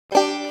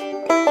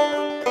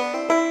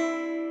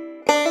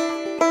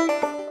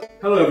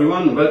Hello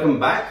everyone, welcome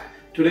back.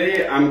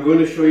 Today I'm going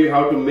to show you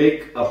how to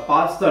make a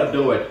pasta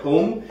dough at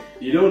home.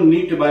 You don't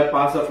need to buy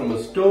pasta from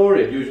a store.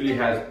 It usually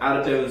has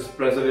additives,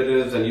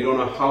 preservatives, and you don't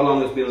know how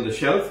long it's been on the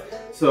shelf.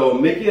 So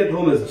making it at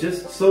home is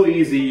just so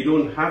easy, you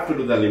don't have to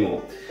do that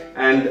anymore.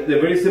 And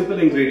they're very simple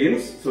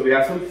ingredients. So we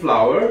have some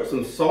flour,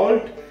 some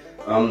salt,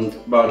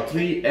 about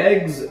 3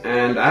 eggs,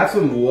 and I have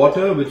some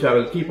water which I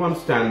will keep on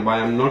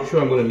standby. I'm not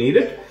sure I'm going to need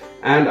it.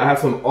 And I have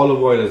some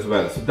olive oil as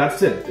well. So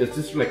that's it. It's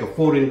just like a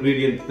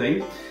 4-ingredient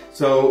thing.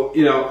 So,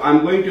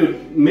 I'm going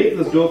to make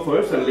this dough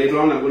first, and later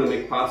on I'm going to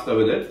make pasta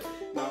with it.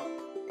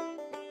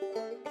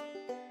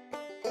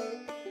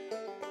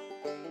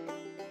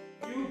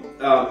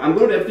 Now, I'm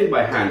going to do everything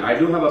by hand. I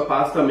do have a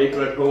pasta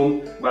maker at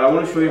home, but I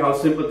want to show you how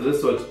simple this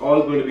is. So it's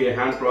all going to be a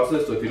hand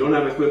process. So if you don't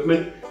have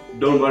equipment,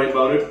 don't worry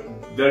about it.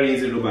 Very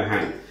easy to do by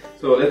hand.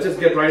 So let's just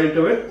get right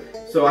into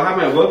it. So I have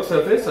my work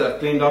surface that I've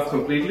cleaned off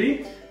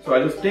completely. So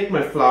I just take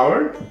my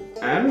flour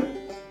and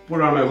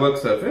put it on my work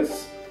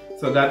surface.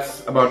 So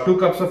that's about 2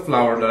 cups of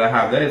flour that I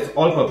have there. It's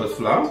all-purpose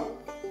flour.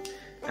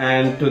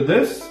 And to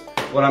this,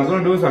 what I'm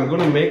going to do is I'm going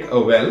to make a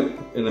well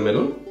in the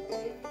middle.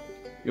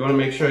 You want to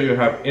make sure you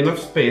have enough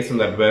space in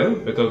that well,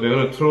 because we're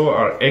going to throw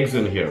our eggs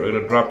in here. We're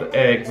going to drop the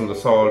eggs and the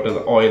salt and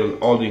the oil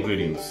and all the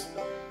ingredients.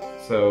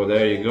 So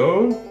there you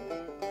go.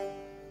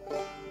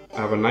 I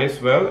have a nice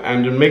well,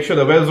 and make sure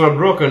the well's not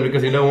broken,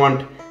 because you don't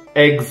want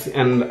eggs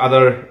and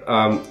other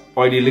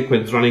oily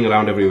liquids running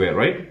around everywhere,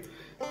 right?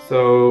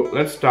 So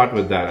let's start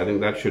with that. I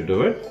think that should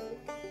do it.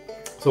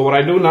 So what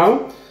I do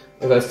now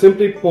is I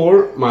simply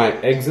pour my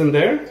eggs in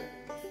there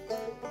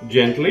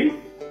gently.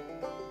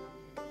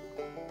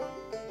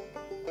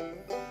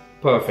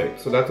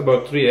 Perfect. So that's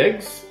about 3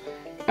 eggs,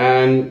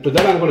 and to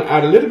that I'm going to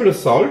add a little bit of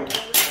salt.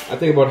 I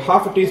think about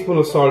half a teaspoon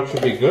of salt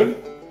should be good.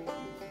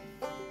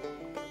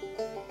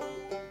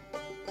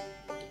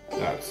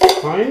 That's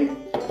fine.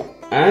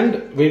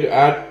 And we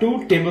add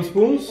 2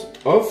 tablespoons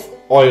of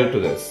oil to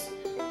this.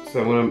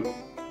 So I'm going to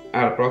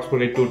add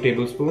approximately 2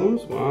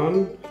 tablespoons.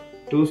 1,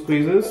 2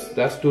 squeezes.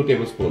 That's 2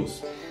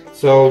 tablespoons.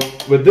 So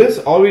with this,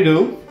 all we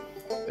do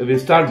is we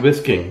start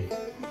whisking.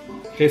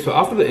 Okay, so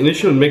after the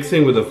initial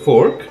mixing with a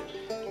fork,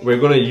 we're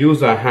going to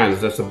use our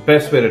hands. That's the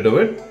best way to do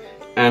it.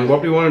 And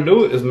what we want to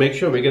do is make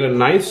sure we get a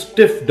nice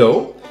stiff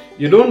dough.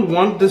 You don't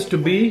want this to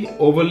be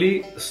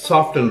overly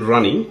soft and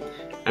runny,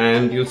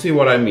 and you'll see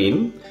what I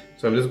mean.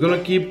 So I'm just going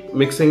to keep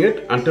mixing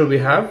it until we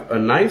have a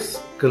nice,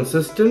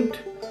 consistent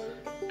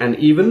and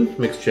even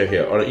mixture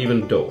here, or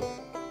even dough.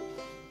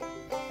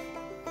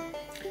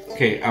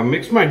 Okay, I've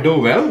mixed my dough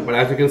well, but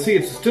as you can see,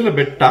 it's still a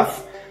bit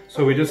tough.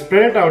 So we just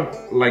spread it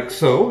out like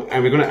so,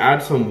 and we're going to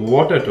add some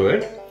water to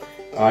it.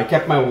 I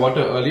kept my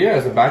water earlier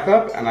as a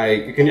backup,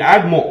 and you can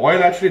add more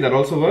oil actually, that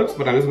also works,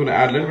 but I'm just going to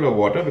add a little bit of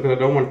water because I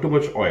don't want too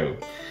much oil.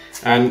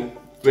 And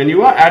when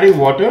you are adding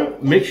water,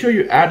 make sure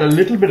you add a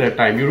little bit at a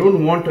time. You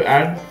don't want to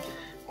add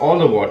all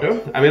the water.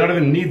 I may not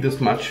even need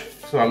this much.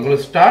 So I'm going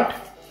to start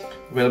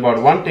with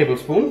about 1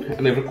 tablespoon,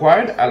 and if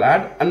required, I'll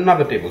add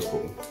another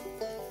tablespoon.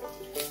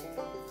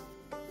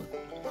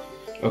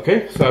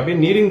 Okay, so I've been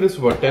kneading this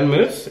for 10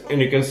 minutes, and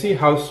you can see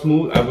how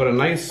smooth. I've got a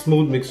nice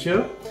smooth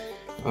mixture.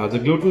 The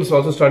gluten is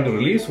also starting to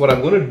release. What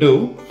I'm going to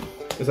do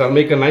is I'll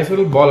make a nice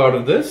little ball out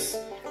of this,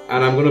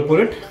 and I'm going to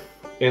put it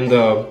in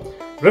the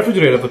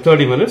refrigerator for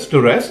 30 minutes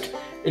to rest.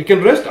 It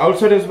can rest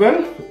outside as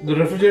well. The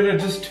refrigerator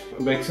just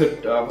makes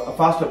it a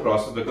faster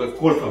process because of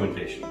cold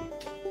fermentation.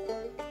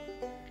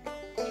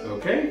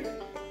 Okay,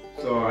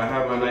 so I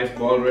have my nice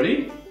ball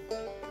ready.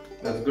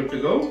 That's good to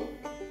go.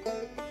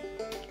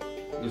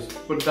 Just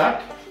put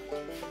that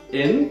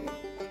in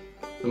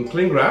some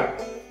cling wrap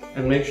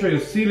and make sure you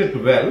seal it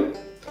well.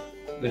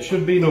 There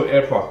should be no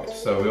air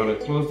pockets. So we want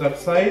to close that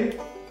side,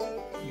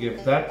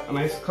 give that a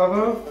nice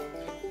cover,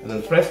 and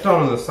then press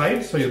down on the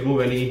side so you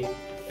remove any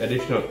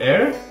additional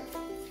air.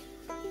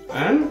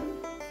 And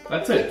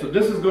that's it. So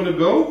this is going to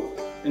go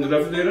in the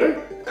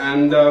refrigerator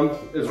and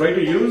is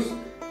ready to use.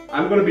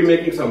 I'm going to be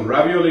making some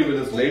ravioli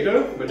with this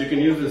later, but you can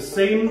use the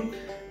same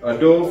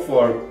dough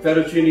for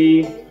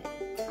fettuccine,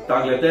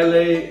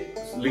 tagliatelle,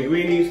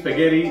 linguine,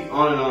 spaghetti,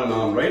 on and on and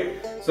on, right?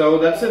 So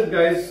that's it,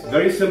 guys.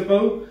 Very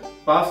simple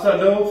pasta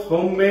dough,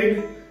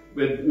 homemade.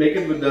 Make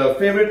it the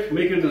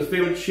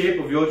favorite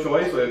shape of your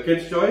choice or your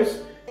kid's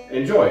choice.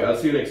 Enjoy. I'll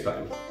see you next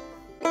time.